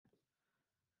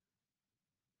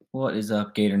What is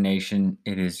up, Gator Nation?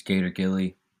 It is Gator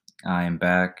Gilly. I am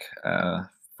back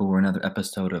for another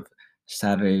episode of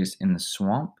Saturdays in the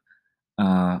Swamp.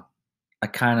 Uh, I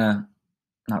kind of,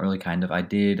 not really kind of, I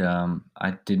didn't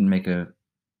make a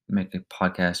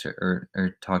podcast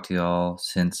or talk to y'all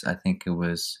since I think it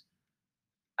was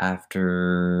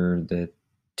after the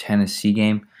Tennessee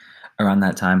game. Around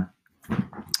that time,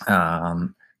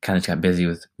 kind of got busy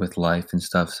with life and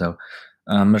stuff. So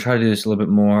I'm gonna try to do this a little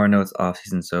bit more. I know it's off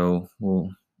season, so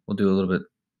we'll do a little bit,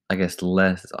 I guess,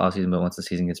 less off season. But once the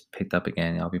season gets picked up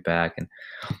again, I'll be back, and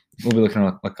we'll be looking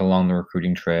like along the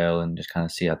recruiting trail and just kind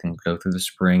of see how things go through the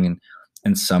spring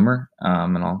and summer.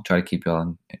 And I'll try to keep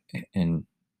y'all in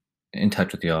in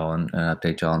touch with y'all and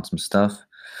update y'all on some stuff.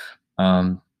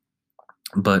 Um,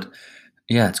 but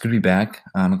yeah, it's good to be back.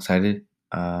 I'm excited.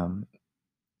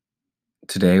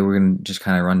 Today, we're going to just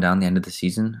kind of run down the end of the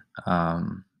season.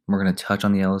 We're going to touch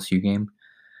on the LSU game.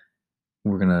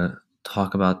 We're going to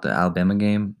talk about the Alabama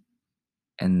game.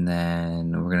 And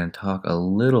then we're going to talk a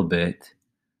little bit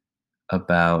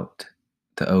about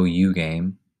the OU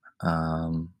game,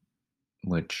 um,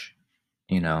 which,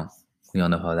 you know, we all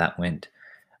know how that went.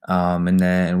 And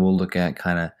then we'll look at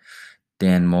kind of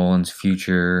Dan Mullen's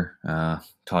future,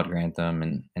 Todd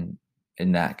Grantham, and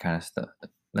that kind of stuff.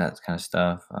 That kind of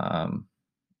stuff.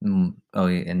 Oh,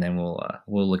 yeah, and then we'll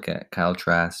look at Kyle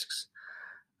Trask's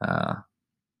uh,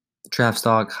 draft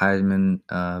stock, Heisman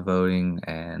voting,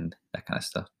 and that kind of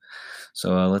stuff.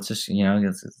 So let's just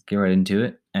let's get right into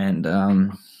it, and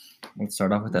let's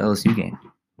start off with the LSU game.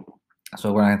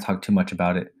 So we're not gonna talk too much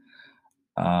about it.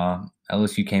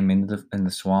 LSU came into the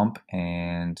swamp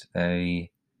and they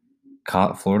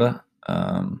caught Florida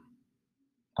on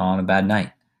a bad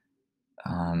night.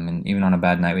 And even on a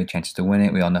bad night, we had chances to win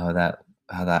it. We all know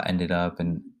how that ended up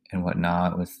and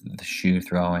whatnot with the shoe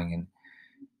throwing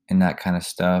and that kind of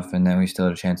stuff. And then we still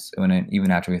had a chance to win it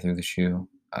even after we threw the shoe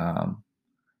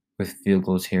with field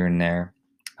goals here and there.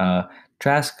 Uh,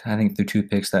 Trask, I think, threw two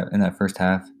picks that in that first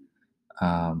half.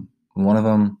 One of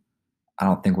them, I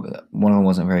don't think one of them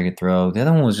wasn't a very good throw. The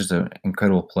other one was just an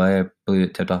incredible play. I believe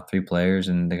it tipped off three players,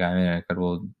 and the guy made an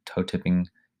incredible toe tipping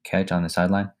catch on the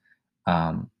sideline.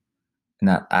 Um, and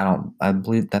that I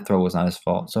believe that throw was not his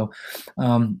fault. So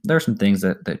there are some things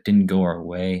that didn't go our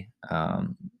way.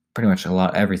 Pretty much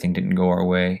everything didn't go our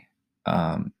way,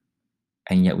 um,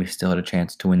 and yet we still had a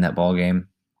chance to win that ball game.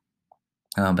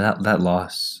 But that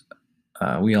loss,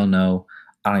 we all know.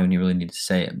 I don't even really need to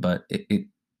say it, but it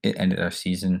ended our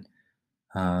season.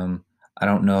 I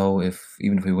don't know if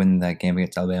even if we win that game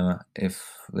against Alabama, if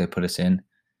they put us in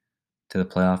to the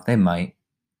playoff, they might.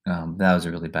 That was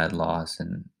a really bad loss,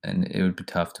 and it would be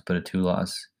tough to put a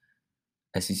two-loss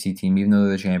SEC team, even though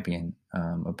they're the champion,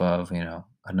 above a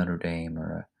Notre Dame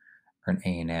or an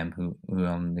A&M who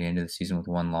the end of the season with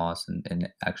one loss and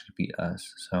actually beat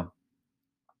us. So,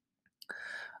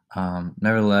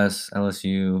 nevertheless,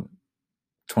 LSU,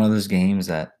 it's one of those games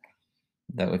that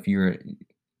if you're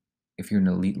an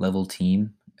elite level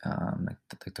team,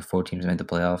 like the four teams that made the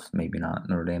playoff, maybe not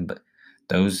Notre Dame, but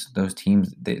those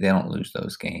teams they don't lose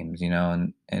those games,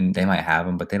 and they might have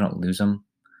them, but they don't lose them.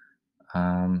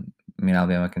 I mean,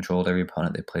 Alabama controlled every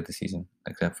opponent they played this season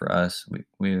except for us.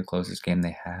 We were the closest game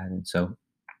they had, and so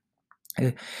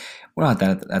eh, we're not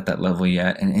at that level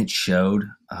yet, and it showed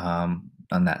on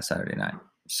that Saturday night.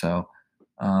 So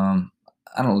I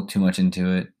don't look too much into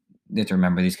it. You have to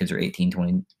remember these kids are 18,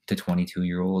 20 to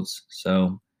 22-year-olds,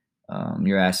 so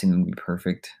you're asking them to be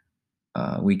perfect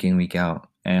week in, week out.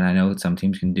 And I know that some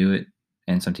teams can do it,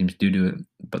 and some teams do it,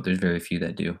 but there's very few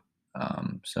that do.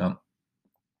 So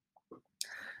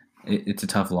it's a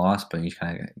tough loss, but you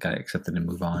kind of got to accept it and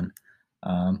move on.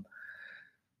 Um,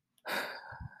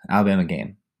 Alabama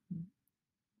game.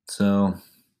 So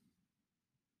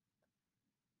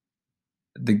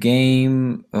the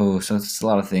game. Oh, so it's a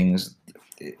lot of things.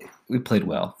 We played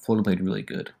well. Florida played really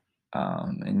good,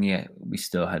 and yet we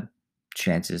still had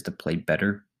chances to play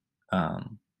better.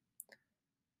 Um,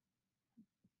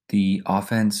 the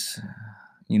offense,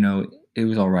 it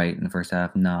was all right in the first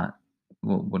half, not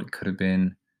what it could have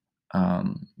been.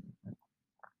 Um,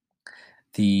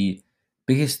 the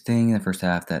biggest thing in the first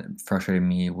half that frustrated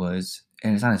me was,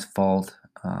 and it's not his fault,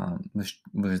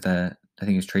 was that I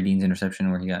think it was Trey Dean's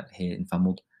interception where he got hit and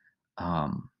fumbled.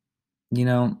 Um, you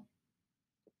know,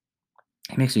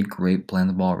 he makes a great play on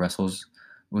the ball, wrestles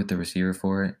with the receiver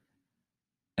for it,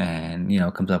 and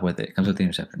comes up with it, comes with the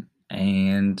interception,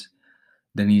 and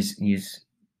then he's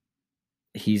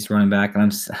running back, and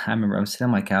I remember I'm sitting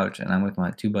on my couch, and I'm with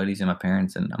my two buddies and my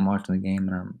parents, and I'm watching the game,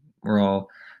 and we're all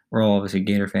we're all obviously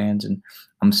Gator fans, and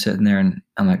I'm sitting there and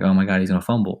I'm like, oh my god, he's gonna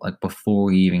fumble. Like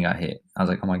before he even got hit, I was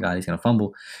like, oh my god, he's gonna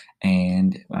fumble.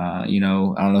 And I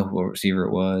don't know what receiver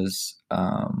it was.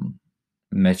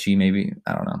 Mechie, maybe,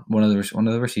 I don't know. One of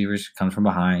the receivers comes from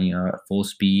behind, at full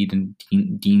speed, and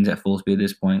Dean's at full speed at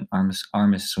this point. Arm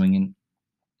is swinging,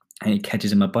 and he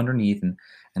catches him up underneath, and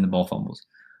the ball fumbles.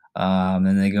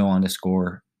 Then they go on to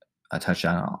score a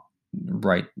touchdown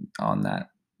right on that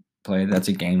play. That's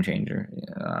a game changer.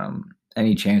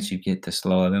 Any chance you get to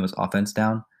slow Alabama's offense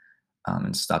down,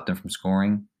 and stop them from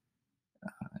scoring,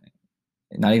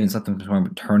 not even stop them from scoring,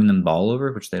 but turning the ball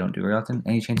over, which they don't do very often.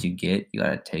 Any chance you get, you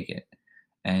gotta take it.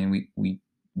 And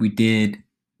we did. It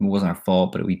wasn't our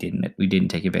fault, but we didn't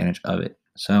take advantage of it.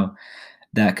 So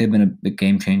that could have been a big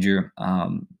game changer.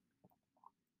 I'm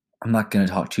not going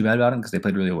to talk too bad about them because they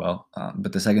played really well.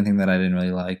 But the second thing that I didn't really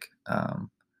like,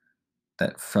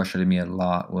 that frustrated me a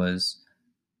lot, was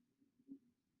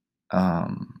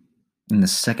um, in the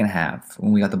second half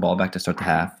when we got the ball back to start the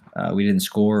half. We didn't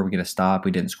score. We get a stop.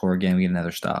 We didn't score again. We get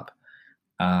another stop.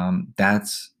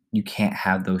 That's You can't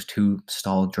have those two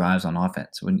stalled drives on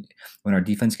offense. When our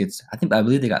defense gets, I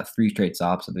believe they got three straight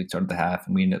stops at the start of the half,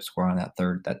 and we ended up scoring on that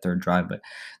third drive. But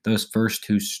those first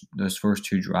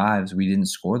two drives, we didn't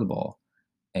score the ball,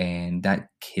 and that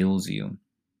kills you,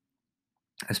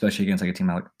 especially against like a team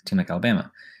like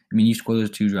Alabama. I mean, you score those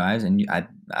two drives, and I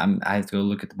have to go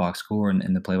look at the box score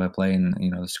and the play-by-play, and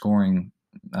the scoring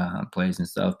plays and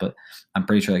stuff. But I'm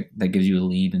pretty sure that gives you a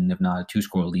lead, and if not a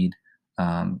two-score lead.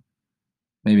 Um,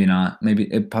 Maybe not.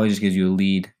 Maybe it probably just gives you a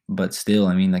lead, but still,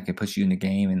 I mean, like, it puts you in the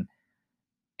game,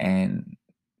 and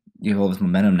you have all this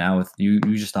momentum now with you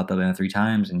just stopped Atlanta 3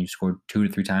 times, and you scored 2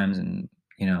 to 3 times, and,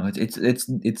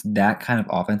 it's that kind of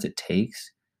offense it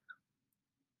takes,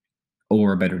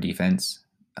 or a better defense,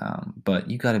 but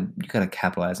you gotta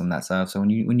capitalize on that stuff. So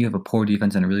when you have a poor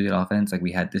defense and a really good offense like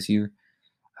we had this year,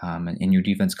 and your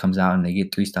defense comes out and they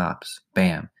get 3 stops,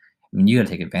 bam. I mean, you gotta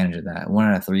take advantage of that. 1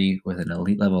 out of 3 with an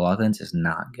elite level offense is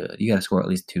not good. You gotta score at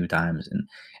least 2 times, and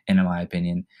in my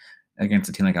opinion, against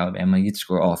a team like Alabama, you'd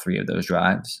score all 3 of those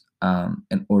drives,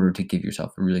 in order to give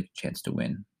yourself a really good chance to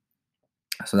win.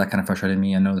 So that kinda frustrated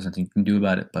me. I know there's nothing you can do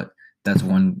about it, but that's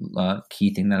one,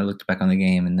 key thing that I looked back on the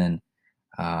game. And then,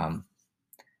 um,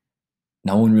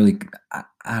 no one really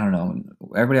I don't know.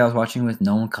 Everybody I was watching with,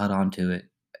 no one caught on to it,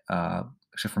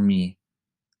 except for me.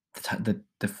 The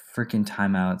freaking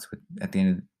timeouts at the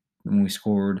end of when we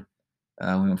scored, we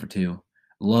went for 2.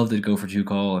 Love the go for 2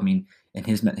 call. I mean, and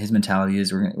his mentality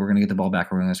is we're gonna get the ball back,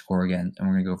 and we're gonna score again, and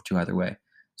we're gonna go for 2 either way.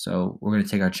 So we're gonna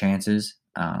take our chances.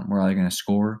 We're either gonna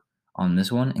score on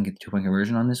this one and get the 2-point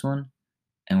conversion on this one,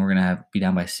 and we're gonna be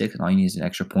down by 6, and all you need is an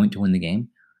extra point to win the game,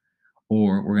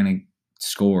 or we're gonna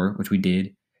score, which we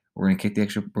did. We're gonna kick the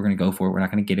extra. We're gonna go for it. We're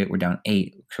not gonna get it. We're down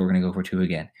 8, so we're gonna go for 2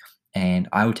 again. And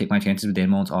I would take my chances with Dan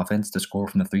Mullen's offense to score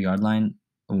from the 3-yard line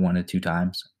 1 to 2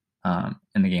 times,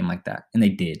 in a game like that, and they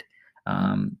did.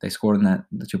 They scored in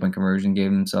the 2-point conversion,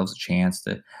 gave themselves a chance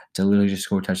to literally just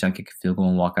score a touchdown, kick a field goal,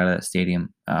 and walk out of that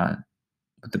stadium,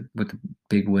 with the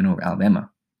big win over Alabama.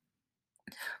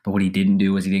 But what he didn't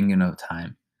do was he didn't get enough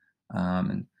time,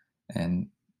 and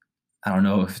I don't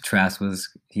know if Trask was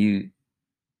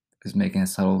making a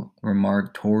subtle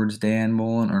remark towards Dan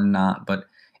Mullen or not, but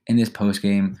in his post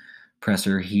game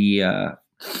presser, he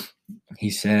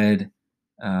said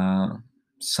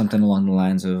something along the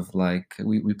lines of like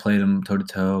we played him toe to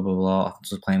toe, blah blah blah.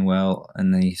 Offense was playing well,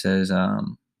 and then he says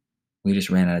we just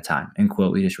ran out of time. End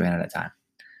quote. We just ran out of time,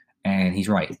 and he's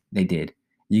right. They did.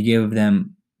 You give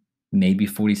them maybe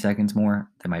 40 seconds more,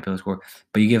 they might be able to score,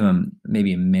 but you give them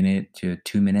maybe a minute to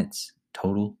 2 minutes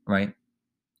total, right?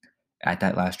 At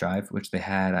that last drive, which they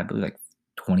had, I believe, like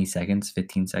 20 seconds,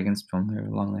 15 seconds, somewhere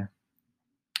along there.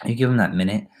 You give them that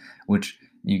minute, which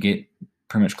you get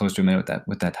pretty much close to a minute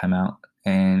with that timeout,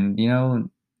 and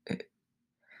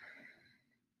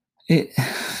it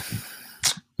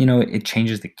it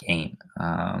changes the game.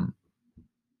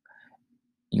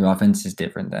 Your offense is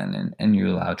different then, and you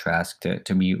allow Trask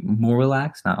to be more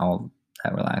relaxed, not all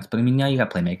that relaxed, but I mean, now you got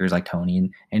playmakers like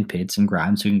Tony and Pitts and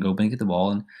Grimes who can go up and get the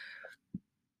ball,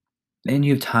 and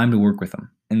you have time to work with them.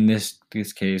 In this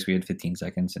case, we had 15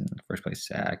 seconds in the first place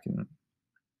sack, and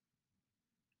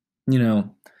you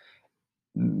know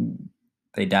mm,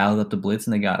 they dialed up the blitz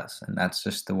and they got us, and that's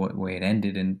just the way it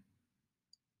ended.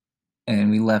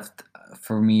 And we left.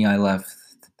 For me, I left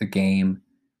the game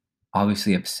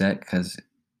obviously upset because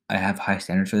I have high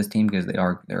standards for this team because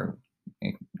they're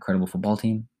an incredible football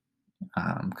team,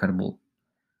 incredible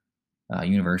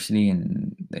university,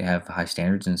 and they have high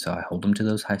standards, and so I hold them to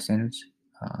those high standards.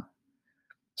 Uh,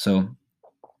 so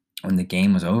when the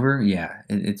game was over, yeah,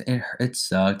 it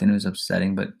sucked and it was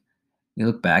upsetting, but you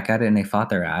look back at it and they fought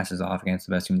their asses off against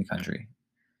the best team in the country.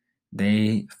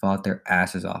 They fought their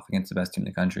asses off against the best team in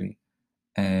the country,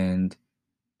 and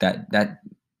that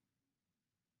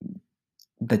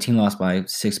the team lost by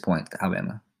 6 points to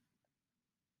Alabama.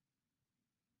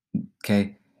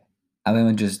 Okay,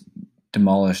 Alabama just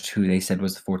demolished who they said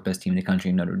was the fourth best team in the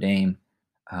country, Notre Dame.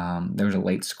 There was a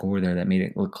late score there that made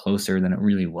it look closer than it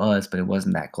really was, but it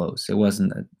wasn't that close. It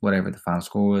wasn't whatever the final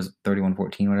score was,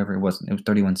 31-14, whatever. It wasn't. It was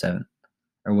 31-7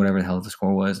 or whatever the hell the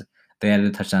score was. They added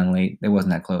a touchdown late. It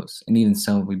wasn't that close. And even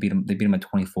so, we beat them. They beat them at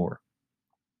 24.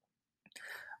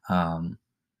 Um,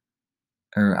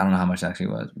 or I don't know how much it actually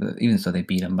was, but even so, they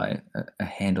beat them by a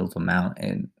handled amount.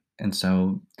 And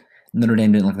so Notre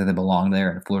Dame didn't look like they belonged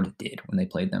there, and Florida did when they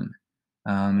played them.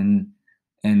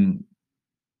 And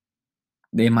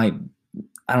they might.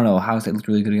 I don't know. Ohio State looked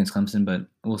really good against Clemson, but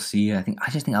we'll see. I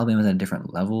just think Alabama's at a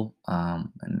different level.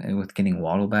 And with getting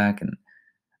Waddle back, and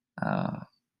uh,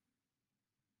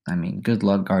 I mean, good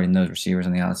luck guarding those receivers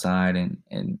on the outside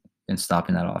and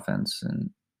stopping that offense. And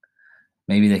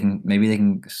maybe they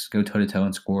can go toe to toe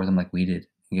and score with them like we did,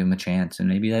 and give them a chance. And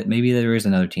maybe there is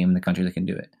another team in the country that can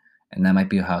do it, and that might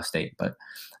be Ohio State. But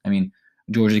I mean,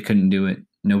 Georgia couldn't do it.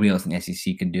 Nobody else in the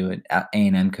SEC could do it.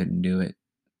 A&M couldn't do it.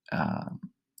 Um,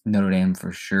 Notre Dame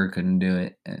for sure couldn't do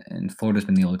it, and Florida's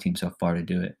been the only team so far to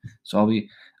do it. So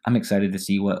I'm excited to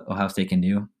see what Ohio State can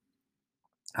do.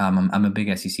 I'm a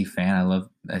big SEC fan. I love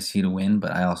SEC to win,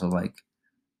 but uh,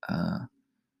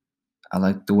 I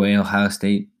like the way Ohio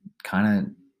State kind of.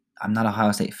 I'm not a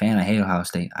Ohio State fan. I hate Ohio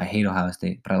State. I hate Ohio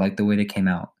State, but I like the way they came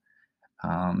out.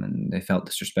 And they felt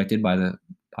disrespected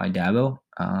by Dabo,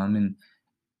 and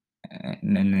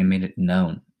then they made it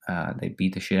known. They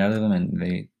beat the shit out of them, and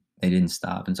they didn't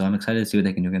stop. And so I'm excited to see what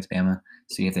they can do against Bama.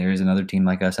 See if there is another team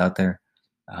like us out there.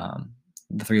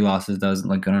 The 3 losses doesn't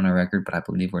look good on our record, but I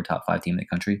believe we're a top 5 team in the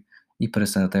country. You put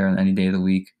us out there on any day of the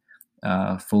week,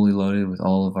 fully loaded with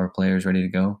all of our players ready to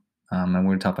go, and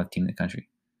we're a top 5 team in the country.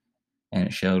 And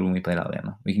it showed when we played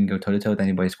Alabama. We can go toe to toe with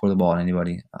anybody, score the ball on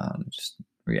anybody. Just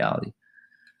reality.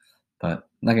 But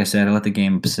like I said, I let the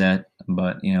game upset,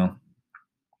 but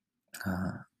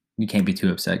uh, you can't be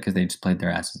too upset because they just played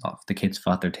their asses off. The kids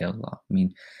fought their tails off. I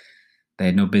mean, they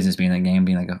had no business being in that game,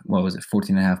 being like what was it,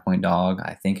 14.5 point dog,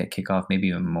 I think at kickoff, maybe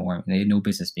even more. I mean, they had no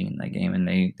business being in that game, and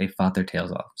they fought their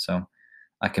tails off. So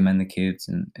I commend the kids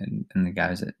and the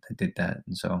guys that did that.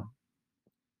 And so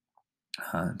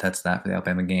that's that for the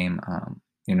Alabama game.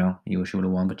 You wish you would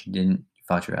have won, but you didn't. You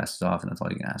fought your asses off, and that's all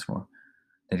you can ask for.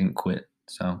 They didn't quit.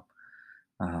 So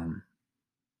um,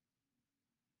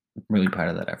 really proud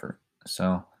of that effort.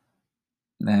 So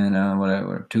then,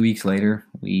 whatever, 2 weeks later,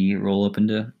 we roll up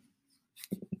into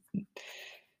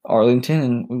Arlington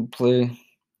and we play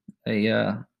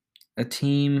a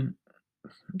team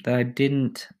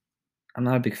that I'm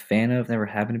not a big fan of, never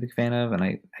have been a big fan of, and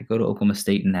I go to Oklahoma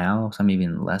State now, so I'm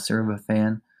even lesser of a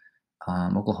fan.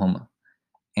 Oklahoma.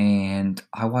 And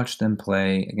I watched them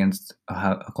play against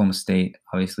Oklahoma State,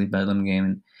 obviously Bedlam game,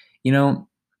 and you know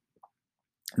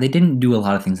they didn't do a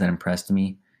lot of things that impressed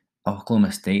me.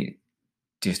 Oklahoma State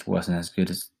just wasn't as good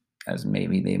as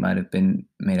maybe they might have been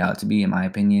made out to be, in my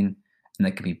opinion. And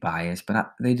that could be biased,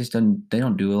 but they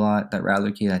don't do a lot. That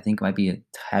Rattler kid, I think, might be a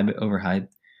tad bit overhyped.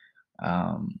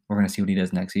 We're gonna see what he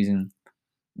does next season.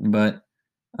 But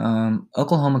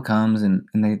Oklahoma comes and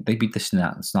they beat the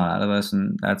snot out of us,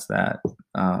 and that's that.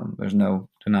 There's no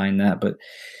denying that. But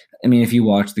I mean, if you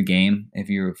watch the game, if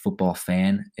you're a football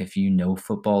fan, if you know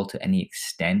football to any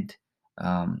extent,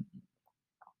 um,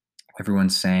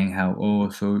 everyone's saying how, oh,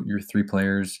 so you're 3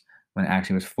 players when it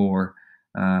actually was 4.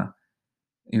 Uh,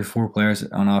 you're 4 players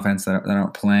on offense that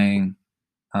aren't playing.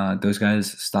 Those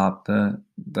guys stopped the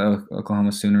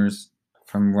Oklahoma Sooners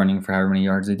from running for however many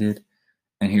yards they did.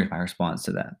 And here's my response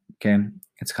to that. Okay,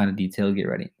 it's kind of detailed. Get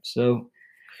ready. So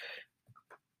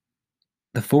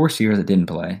the 4 receivers that didn't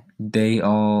play,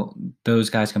 those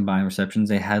guys combined receptions,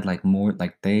 they had more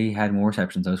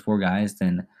receptions, those 4 guys,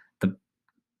 than the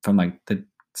from like the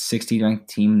 60 ranked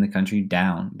team in the country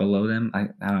down below them. I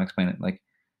don't explain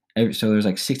it. So there's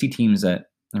like 60 teams that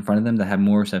in front of them that had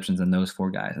more receptions than those 4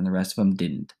 guys, and the rest of them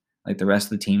didn't. Like the rest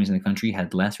of the teams in the country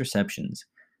had less receptions.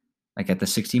 Like at the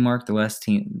 60 mark,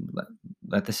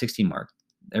 at the 60 mark,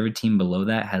 every team below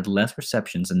that had less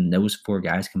receptions than those 4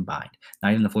 guys combined.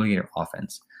 Not even the Florida Gator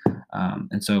offense.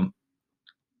 And so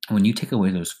when you take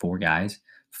away those 4 guys,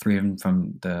 3 of them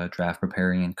from the draft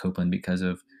preparing in Copeland because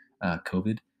of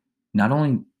COVID, not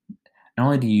only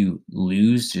do you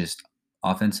lose just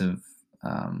offensive,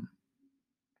 um,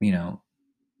 you know,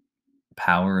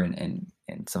 power and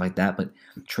stuff like that. But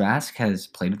Trask has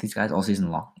played with these guys all season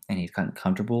long, and he's gotten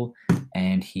comfortable,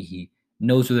 and he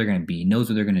knows where they're going to be, knows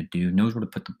what they're going to do, knows where to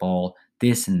put the ball,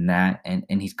 this and that,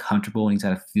 and he's comfortable, and he's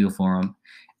got a feel for them.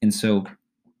 And so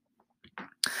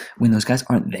when those guys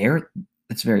aren't there,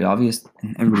 it's very obvious,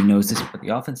 and everybody knows this, but the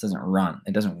offense doesn't run.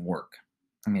 It doesn't work.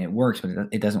 I mean, it works, but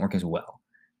it doesn't work as well.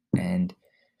 And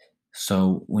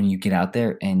so when you get out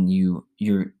there and you're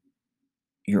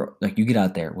like you get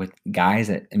out there with guys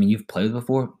that I mean you've played with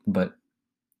before, but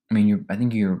I mean I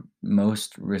think your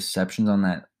most receptions on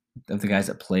that of the guys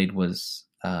that played was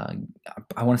I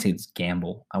want to say it's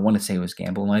Gamble. I want to say it was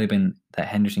Gamble. It might have been that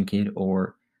Henderson kid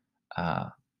or uh,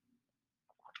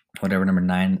 whatever number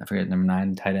 9. I forget number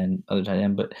 9 tight end, other tight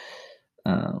end, but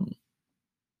um,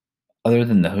 other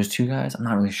than those two guys, I'm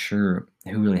not really sure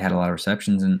who really had a lot of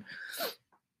receptions. And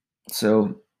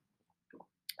so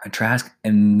Trask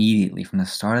immediately from the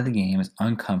start of the game is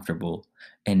uncomfortable,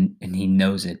 and he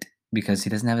knows it because he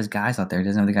doesn't have his guys out there. He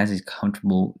doesn't have the guys he's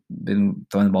comfortable been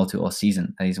throwing the ball to all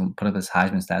season that he's put up his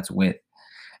Heisman stats with.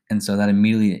 And so that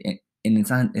immediately and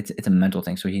it's a mental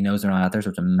thing. So he knows they're not out there, so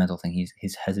it's a mental thing.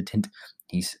 He's hesitant.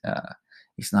 He's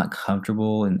not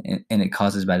comfortable, and it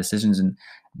causes bad decisions. And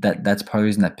that's part of the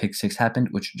reason that pick six happened,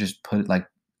 which just put like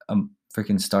a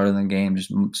freaking start of the game,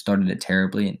 just started it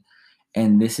terribly.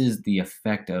 And this is the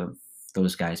effect of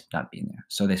those guys not being there.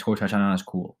 So they score a touchdown on us,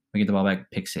 cool. We get the ball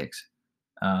back, pick six.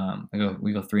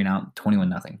 We go 3 and out,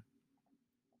 21-0.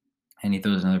 And he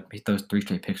throws 3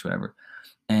 straight picks, whatever.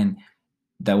 And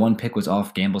that one pick was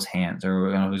off Gamble's hands, or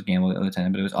I don't know if it was Gamble the other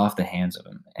time, but it was off the hands of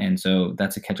him. And so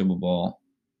that's a catchable ball.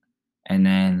 And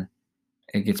then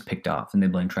it gets picked off, and they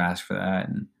blame Trask for that.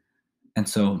 And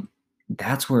so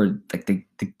that's where like the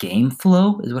game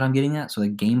flow is what I'm getting at. So the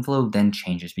game flow then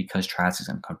changes because Trask is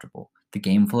uncomfortable. The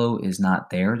game flow is not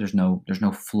there. There's no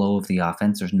flow of the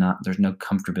offense. There's no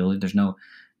comfortability.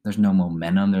 There's no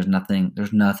momentum. There's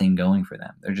nothing going for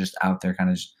them. They're just out there kind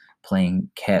of just playing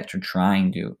catch or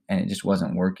trying to, and it just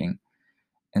wasn't working.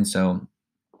 And so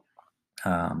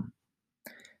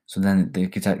so then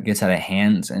it gets out of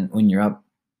hands, and when you're up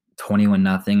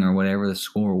 21-0 or whatever the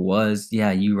score was,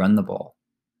 yeah, you run the ball.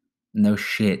 No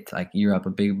shit, like you're up a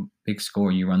big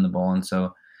score, you run the ball. And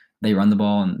so they run the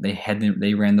ball, and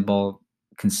they ran the ball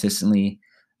consistently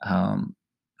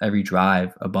every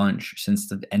drive a bunch since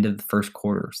the end of the first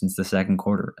quarter, since the second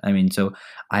quarter. I mean, so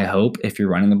I hope if you're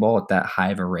running the ball at that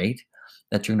high of a rate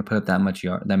that you're going to put up that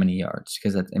many yards,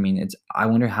 because I mean, I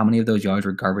wonder how many of those yards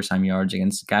were garbage time yards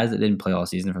against guys that didn't play all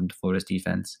season from Florida's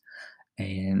defense.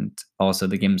 And also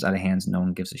the game's out of hands, no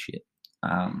one gives a shit.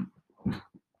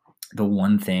 The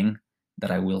one thing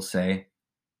that I will say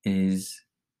is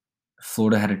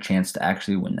Florida had a chance to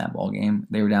actually win that ball game.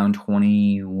 They were down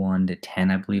 21-10,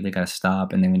 I believe. They got a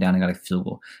stop, and they went down and got a field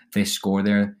goal. If they score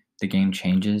there, the game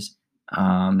changes.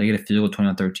 They get a field goal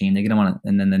 21-13. They get them on,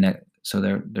 and then the next, so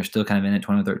they're still kind of in it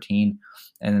 21-13,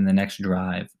 and then the next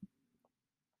drive,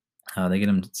 they get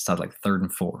them to stop like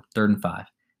 3rd and 5,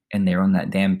 and they're on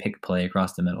that damn pick play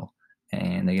across the middle,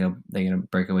 and they get a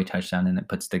breakaway touchdown, and it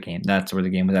puts the game. That's where the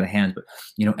game was out of hands. But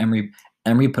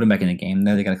Emory put him back in the game.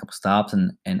 There they got a couple stops,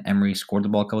 and Emory scored the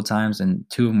ball a couple times, and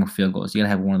 2 of them were field goals. You got to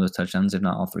have one of those touchdowns, if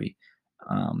not all 3.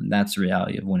 That's the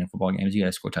reality of winning football games. You got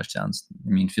to score touchdowns. I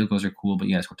mean, field goals are cool, but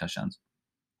you got to score touchdowns.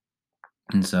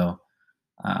 And so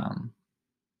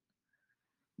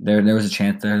there was a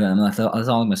chance there. That's all I'm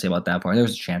going to say about that part. There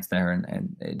was a chance there,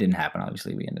 and it didn't happen.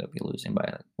 Obviously, we ended up losing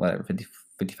by whatever 55-24,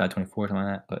 something like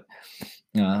that. But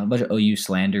a bunch of OU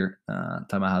slander,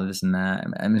 talking about how this and that.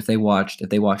 And if they watch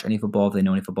any football, if they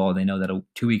know any football, they know that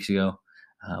 2 weeks ago,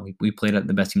 we played at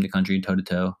the best team in the country toe to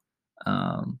toe.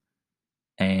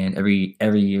 And every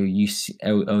year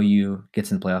OU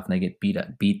gets in the playoff and they get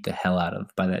beat the hell out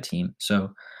of by that team.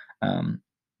 So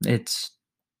it's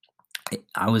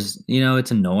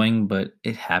annoying, but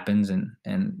it happens. And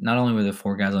not only were the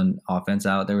 4 guys on offense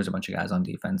out, there was a bunch of guys on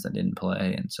defense that didn't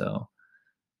play, and so.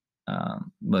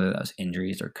 Whether that was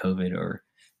injuries or COVID or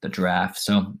the draft.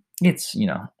 So it's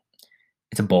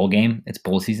a bowl game. It's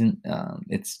bowl season.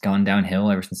 It's gone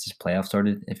downhill ever since this playoff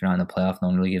started. If you're not in the playoff, no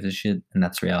one really gives a shit, and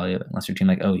that's the reality of it. Unless you're a team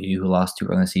like OU who lost 2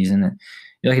 early in the season. And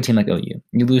you're like a team like OU.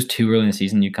 You lose 2 early in the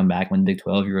season, you come back, win the Big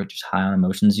 12, you're just high on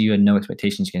emotions. You had no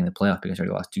expectations getting the playoff because you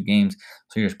already lost 2 games,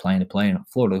 so you're just playing to play. And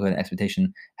Florida, who had an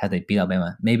expectation, had they beat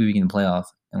Alabama, maybe we get in the playoff,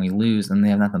 and we lose, and they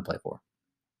have nothing to play for.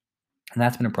 And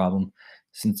that's been a problem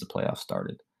since the playoffs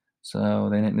started. So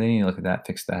they need to look at that,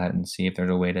 fix that, and see if there's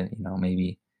a way to,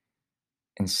 maybe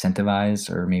incentivize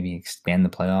or maybe expand the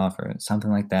playoff or something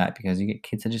like that, because you get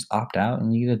kids that just opt out,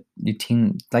 and you get your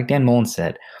team, like Dan Mullen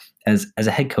said, as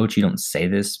a head coach, you don't say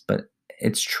this, but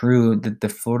it's true that the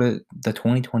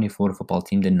 2020 Florida football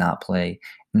team did not play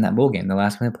in that bowl game. The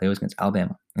last game they played was against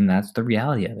Alabama, and that's the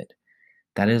reality of it.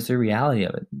 That is the reality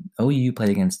of it. OU played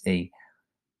against a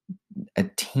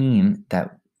team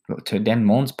that, to Dan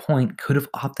Mullen's point, could have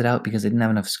opted out because they didn't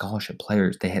have enough scholarship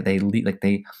players.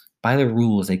 They by the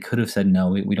rules they could have said no,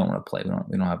 we don't want to play.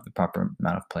 We don't have the proper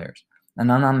amount of players.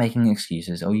 And I'm not making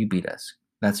excuses. OU beat us.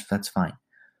 That's fine.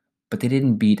 But they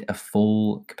didn't beat a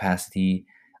full capacity.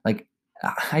 Like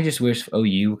I just wish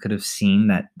OU could have seen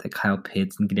that Kyle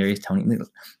Pitts and Kadarius Toney,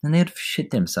 and they'd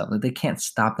shit themselves. Like they can't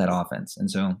stop that offense. And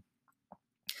so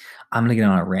I'm gonna get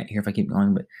on a rant here if I keep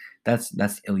going, but that's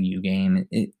the OU game.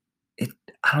 It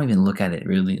I don't even look at it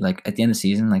really. Like at the end of the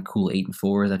season, like cool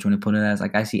 8-4 is that what you want to put it as?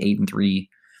 Like I see 8-3,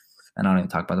 and I don't even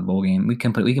talk about the bowl game. We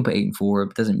can put 8-4,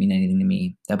 but it doesn't mean anything to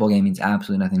me. That bowl game means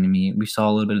absolutely nothing to me. We saw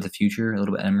a little bit of the future, a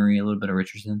little bit of Emory, a little bit of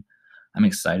Richardson. I'm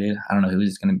excited. I don't know who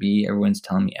it's gonna be. Everyone's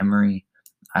telling me Emory.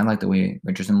 I like the way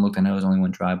Richardson looked. I know it was only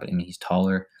one drive, but I mean he's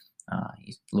taller.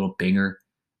 He's a little bigger.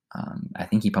 I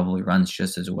think he probably runs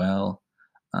just as well.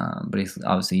 But he's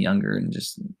obviously younger and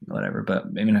just whatever. But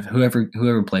I mean, if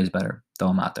whoever plays better, throw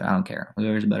him out there. I don't care.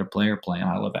 Whoever's a better player, play him.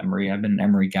 I love Emory. I've been an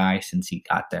Emory guy since he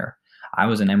got there. I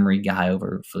was an Emory guy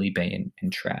over Felipe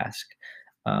and Trask.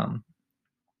 Um,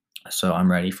 so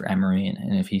I'm ready for Emory,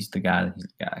 and if he's the guy, then he's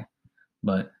the guy.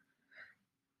 But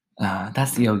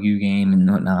that's the OU game and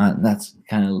whatnot. That's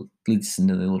kind of leads us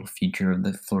into the little future of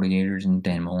the Florida Gators and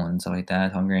Dan Mullen and stuff like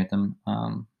that. Tom Grantham.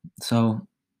 So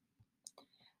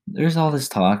there's all this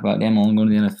talk about Dan Mullen going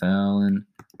to the NFL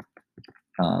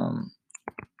um,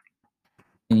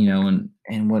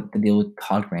 and what the deal with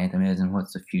Todd Grantham is and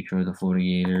what's the future of the Florida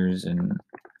Gators, and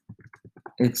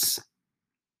it's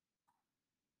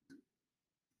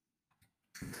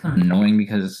annoying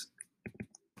because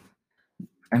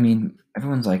I mean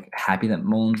everyone's like happy that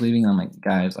Mullen's leaving. I'm like,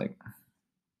 guys, like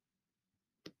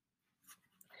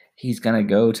he's gonna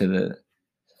go to the.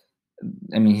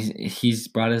 I mean, he's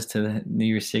brought us to the New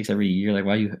Year's Six every year. Like,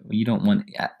 why you don't want?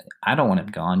 I don't want him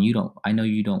gone. You don't. I know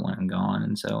you don't want him gone,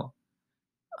 and so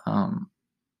um,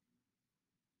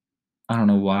 I don't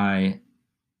know why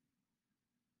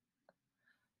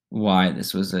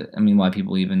this was a. I mean, why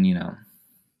people even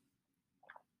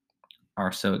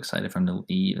are so excited for him to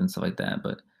leave and stuff like that.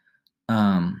 But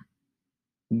um,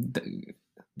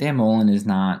 Dan Mullen is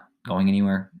not going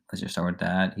anywhere. Let's just start with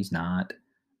that. He's not.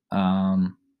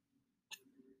 Um,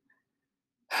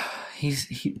 he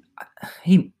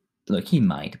he look, he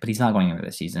might, but he's not going anywhere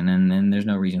this season, and there's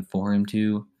no reason for him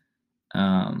to.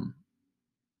 Um,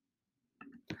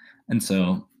 and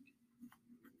so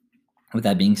with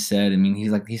that being said, I mean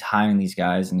he's hiring these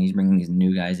guys and he's bringing these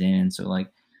new guys in. So like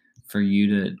for you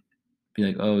to be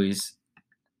like, oh, he's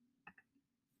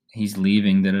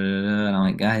leaving, da da da, da. And I'm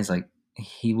like, guys, like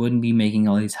he wouldn't be making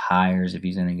all these hires if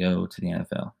he's gonna go to the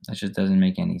NFL. That just doesn't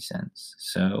make any sense.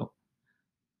 So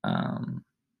um,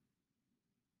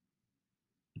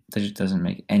 that just doesn't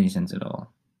make any sense at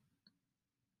all.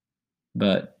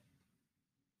 But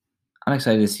I'm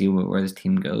excited to see where this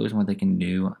team goes and what they can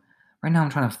do. Right now, I'm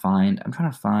trying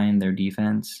to find their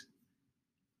defense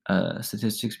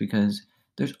statistics because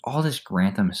there's all this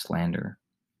Grantham slander,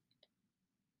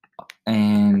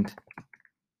 and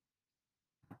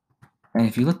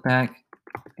if you look back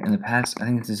in the past, I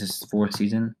think this is his fourth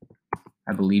season.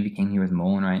 I believe he came here with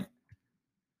Mullen, right?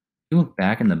 You look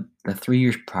back in the 3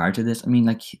 years prior to this. I mean,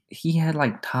 like he had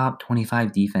like top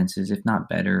 25 defenses, if not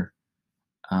better,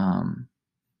 um,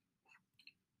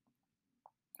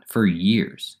 for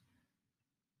years.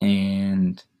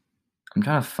 And I'm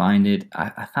trying to find it.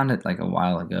 I found it like a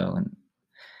while ago,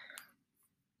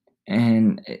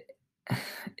 and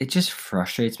it just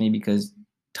frustrates me because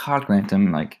Todd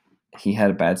Grantham, like he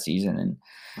had a bad season, and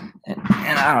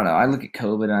I don't know. I look at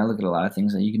COVID and I look at a lot of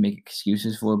things that you can make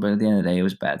excuses for, but at the end of the day, it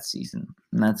was a bad season,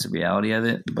 and that's the reality of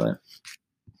it. But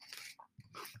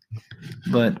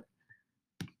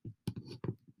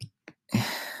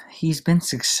he's been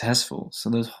successful, so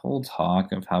this whole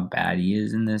talk of how bad he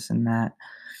is in this and that.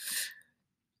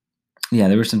 Yeah,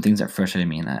 there were some things that frustrated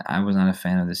me, and I was not a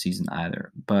fan of the season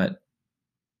either. But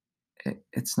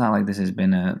it's not like this has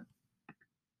been an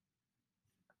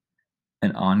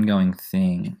ongoing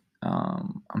thing.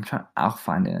 I'm trying. I'll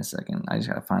find it in a second. I just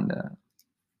gotta find a.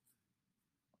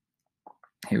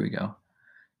 Here we go.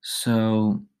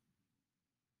 So,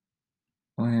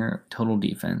 where total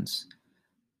defense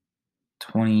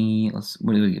 20.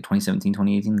 What did we get? 2017,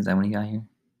 2018. Is that when he got here?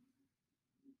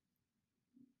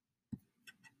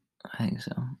 I think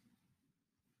so.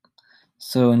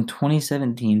 So in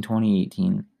 2017,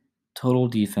 2018, total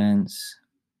defense,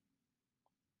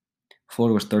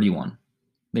 Florida was 31.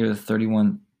 They were the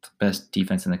 31st best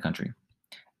defense in the country.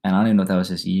 And I don't even know if that was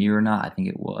this year or not. I think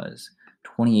it was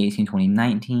 2018,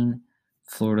 2019.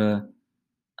 Florida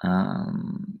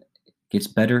gets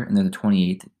better, and they're the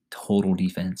 28th total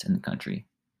defense in the country.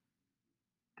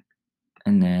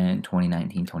 And then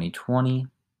 2019, 2020,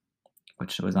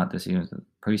 which was not this year, it was the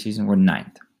preseason, we're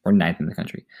ninth. We're ninth in the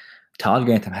country. Todd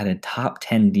Grantham had a top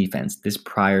 10 defense the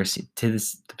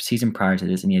season prior to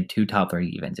this, and he had 2 top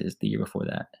 30 defenses the year before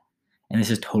that. And this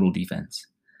is total defense.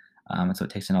 And so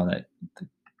it takes in all that,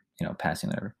 passing,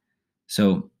 whatever.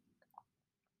 So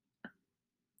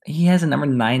he has a number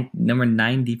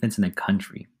nine defense in the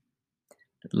country.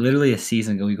 Literally a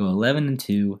season ago, we go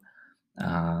 11-2.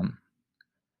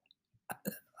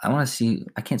 I want to see.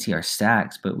 I can't see our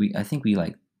sacks, but I think we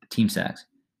like team sacks.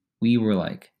 We were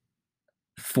like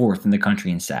 4th in the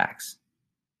country in sacks.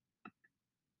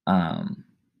 And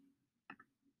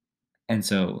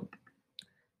so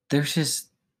it's just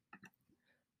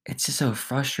so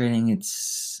frustrating.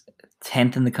 It's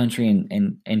 10th in the country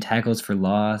in tackles for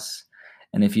loss.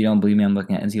 And if you don't believe me, I'm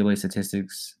looking at NCAA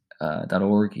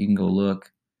statistics.org. You can go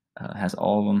look. It has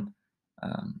all of them.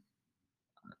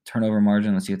 Turnover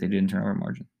margin. Let's see what they did in turnover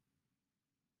margin.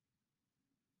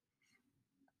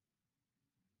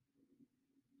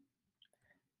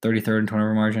 .33rd in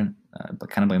turnover margin. But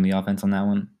kind of blame the offense on that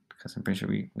one because I'm pretty sure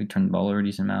we turned the ball over a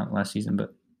decent amount last season.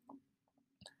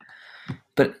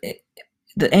 But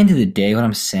the end of the day, what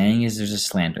I'm saying is there's a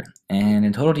slander. And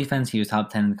in total defense, he was top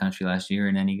 10 in the country last year,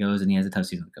 and then he goes and he has a tough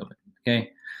season with COVID.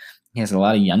 Okay, he has a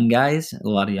lot of young guys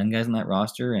on that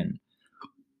roster, and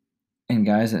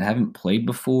guys that haven't played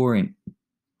before, and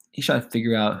he's trying to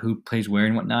figure out who plays where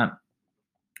and whatnot.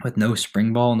 With no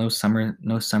spring ball, no summer,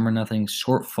 nothing,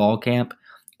 short fall camp,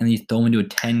 and then you throw him into a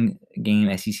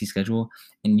 10-game SEC schedule,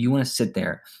 and you want to sit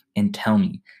there and tell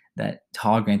me that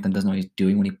Todd Grantham doesn't know what he's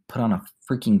doing when he put on a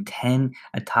freaking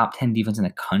top 10 defense in the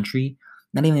country.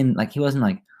 Not even he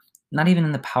wasn't not even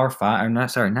in the Power 5, or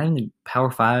not even the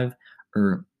Power 5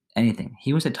 or anything.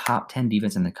 He was a top 10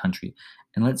 defense in the country.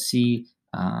 And let's see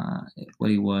what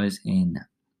he was in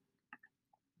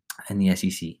the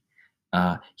SEC.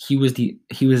 He was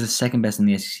the second best in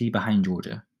the SEC behind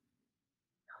Georgia.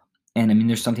 And I mean,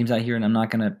 there's some teams out here, and I'm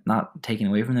not taking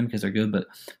away from them because they're good. But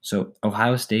so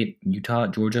Ohio State, Utah,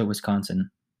 Georgia,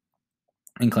 Wisconsin,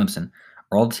 and Clemson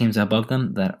are all the teams above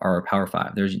them that are Power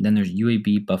 5. There's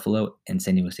UAB, Buffalo, and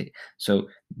San Diego State. So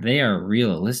they are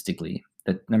realistically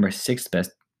the number 6th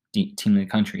best team in the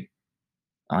country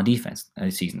on defense a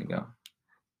season ago.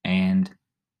 And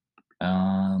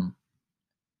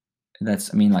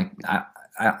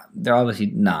they're obviously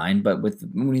 9, but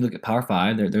when you look at Power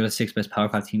 5, they're the 6th best Power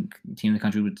 5 team in the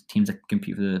country with teams that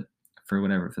compete for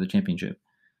the championship.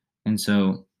 And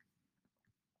so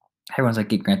everyone's like,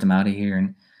 get Grantham out of here.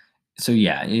 And so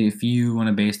yeah, if you want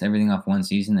to base everything off one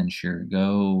season, then sure,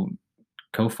 go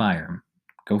fire him,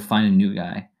 go find a new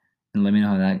guy, and let me know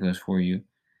how that goes for you.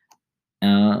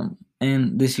 And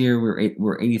this year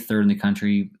we're 83rd in the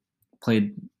country.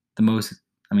 Played the most.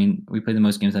 We played the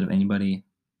most games out of anybody.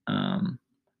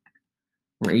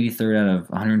 We're 83rd out of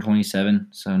 127,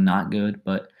 so not good.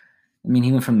 But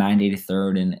he went from 9 to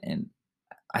 83rd, and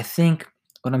I think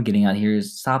what I'm getting at here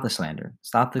is stop the slander,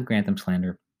 stop the Grantham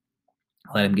slander.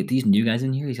 Let him get these new guys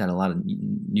in here. He's got a lot of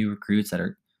new recruits that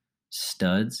are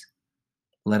studs.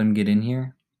 Let him get in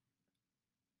here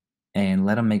and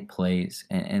let him make plays,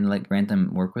 and let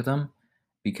Grantham work with them,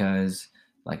 because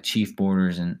like Chief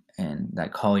Borders and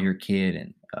that Collier kid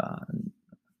and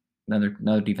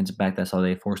another defensive back that's all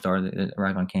they 4-star that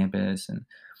arrived on campus.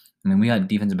 And we got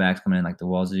defensive backs coming in like the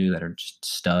Wazoo that are just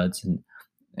studs. And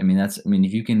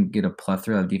if you can get a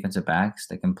plethora of defensive backs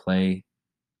that can play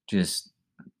just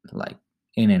like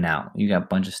in and out, you got a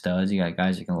bunch of studs. You got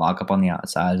guys that can lock up on the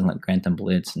outsides and let Grantham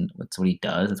blitz, and that's what he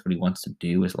does. That's what he wants to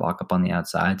do, is lock up on the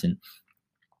outsides and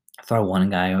throw one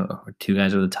guy or 2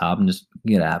 guys over the top and just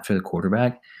get after the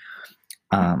quarterback.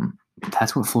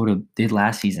 That's what Florida did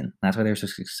last season. That's why they were so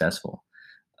successful.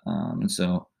 And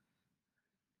so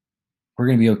we're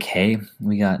going to be okay.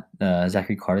 We got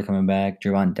Zachary Carter coming back.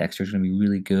 Gervon Dexter's going to be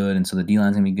really good. And so the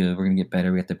D-line's going to be good. We're going to get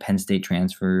better. We got the Penn State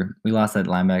transfer. We lost that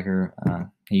linebacker,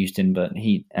 Houston, but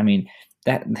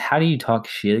how do you talk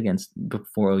shit against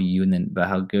before OU and then about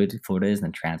how good Florida is and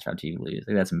then transfer out to you lose?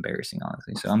 That's embarrassing,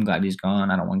 honestly. So I'm glad he's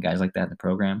gone. I don't want guys like that in the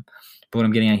program. But what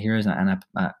I'm getting at here is, and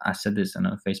I said this in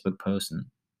a Facebook post, and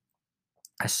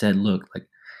I said, look,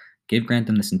 give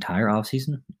Grantham this entire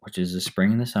offseason, which is the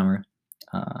spring and the summer.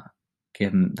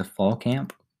 Give him the fall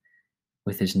camp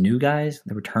with his new guys,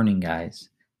 the returning guys.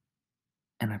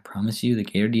 And I promise you, the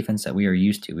Gator defense that we are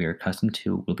used to, we are accustomed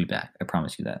to, will be back. I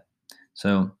promise you that.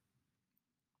 So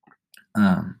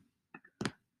Um,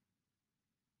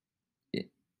 it,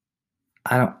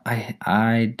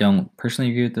 I don't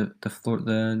personally agree with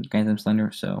the Grand Theft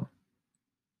Slender, so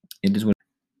it is what.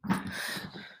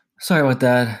 Sorry about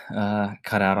that.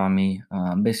 Cut out on me.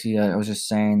 Basically, I was just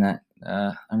saying that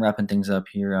I'm wrapping things up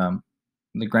here.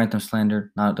 The Grantham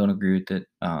slander, not don't agree with it.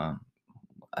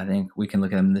 I think we can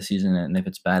look at him this season, and if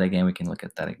it's bad again, we can look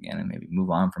at that again and maybe move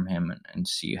on from him and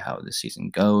see how this season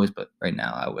goes. But right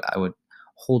now, I would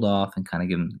hold off and kind of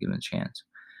give him a chance.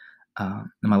 And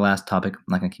my last topic, I'm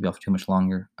not gonna keep you off too much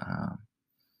longer.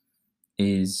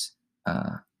 Is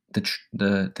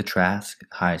the Trask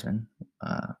Heisman.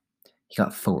 He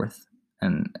got fourth,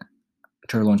 and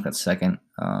Trevor Lawrence got second.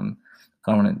 I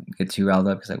don't want to get too riled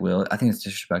up because I will. I think it's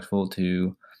disrespectful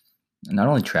to not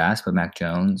only Trask but Mac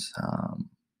Jones.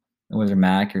 Whether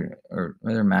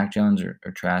whether Mac Jones or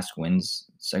Trask wins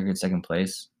second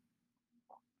place,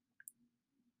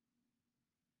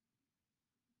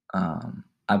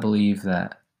 I believe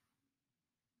that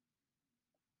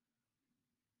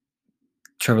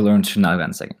Trevor Lawrence should not have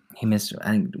gotten second. He missed,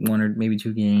 I think, one or maybe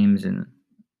two games, and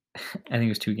I think it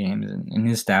was two games, and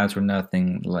his stats were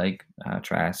nothing like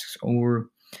Trask's or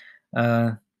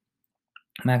uh,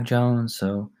 Mac Jones.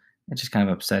 So it's just kind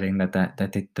of upsetting that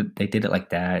they did it like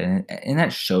that, and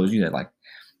that shows you that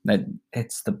that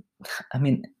it's the. I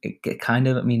mean, it kind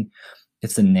of. I mean,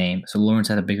 it's the name. So Lawrence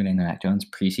had a bigger name than Mac Jones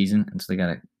preseason, and so they got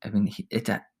to. I mean, it's.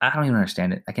 I don't even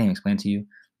understand it. I can't even explain it to you,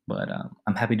 but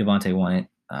I'm happy Devontae won it.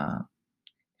 He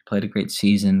played a great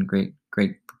season. Great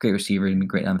receiver. And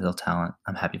great NFL talent.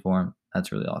 I'm happy for him.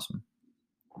 That's really awesome.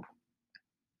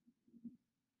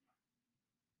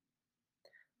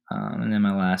 And then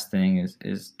my last thing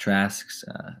is Trask's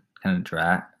kind of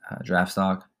draft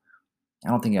stock. I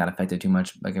don't think it got affected too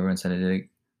much, like everyone said it did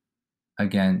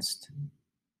against.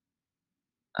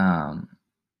 Um,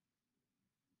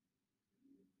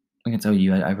 Against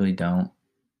OU. I really don't.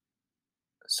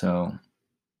 So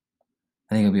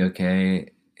I think it'll be okay.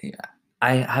 Yeah,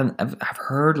 I've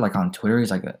heard like on Twitter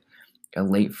he's like a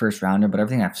late first rounder, but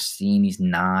everything I've seen he's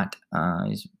not.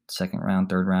 He's second round,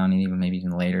 third round, and even maybe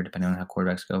even later, depending on how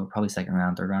quarterbacks go. Probably second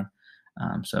round, third round.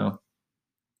 So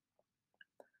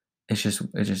it's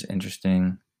just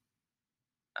interesting.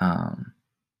 Um,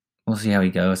 we'll see how he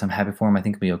goes. I'm happy for him. I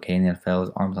think he'll be okay in the NFL. His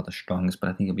arm's not the strongest, but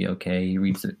I think he'll be okay. He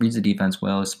reads the defense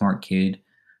well. He's a smart kid,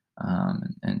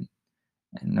 and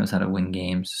knows how to win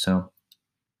games. So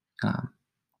um,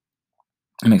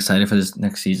 I'm excited for this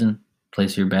next season.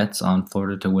 Place your bets on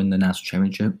Florida to win the national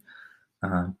championship.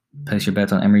 Uh, Place your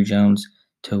bets on Emory Jones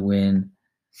to win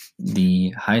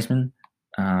the Heisman.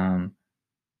 Um,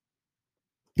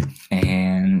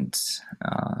 and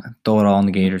throw it all on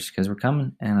the Gators because we're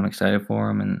coming, and I'm excited for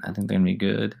them, and I think they're gonna be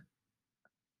good.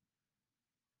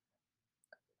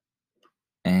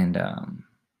 And they're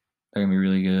gonna be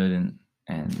really good,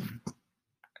 and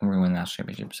we're gonna win the national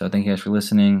championship. So thank you guys for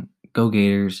listening. Go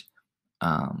Gators!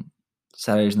 Um,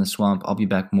 Saturdays in the swamp. I'll be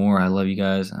back more. I love you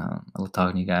guys. I love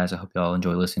talking to you guys. I hope you all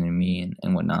enjoy listening to me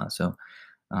and whatnot. So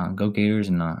go Gators,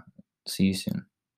 and see you soon.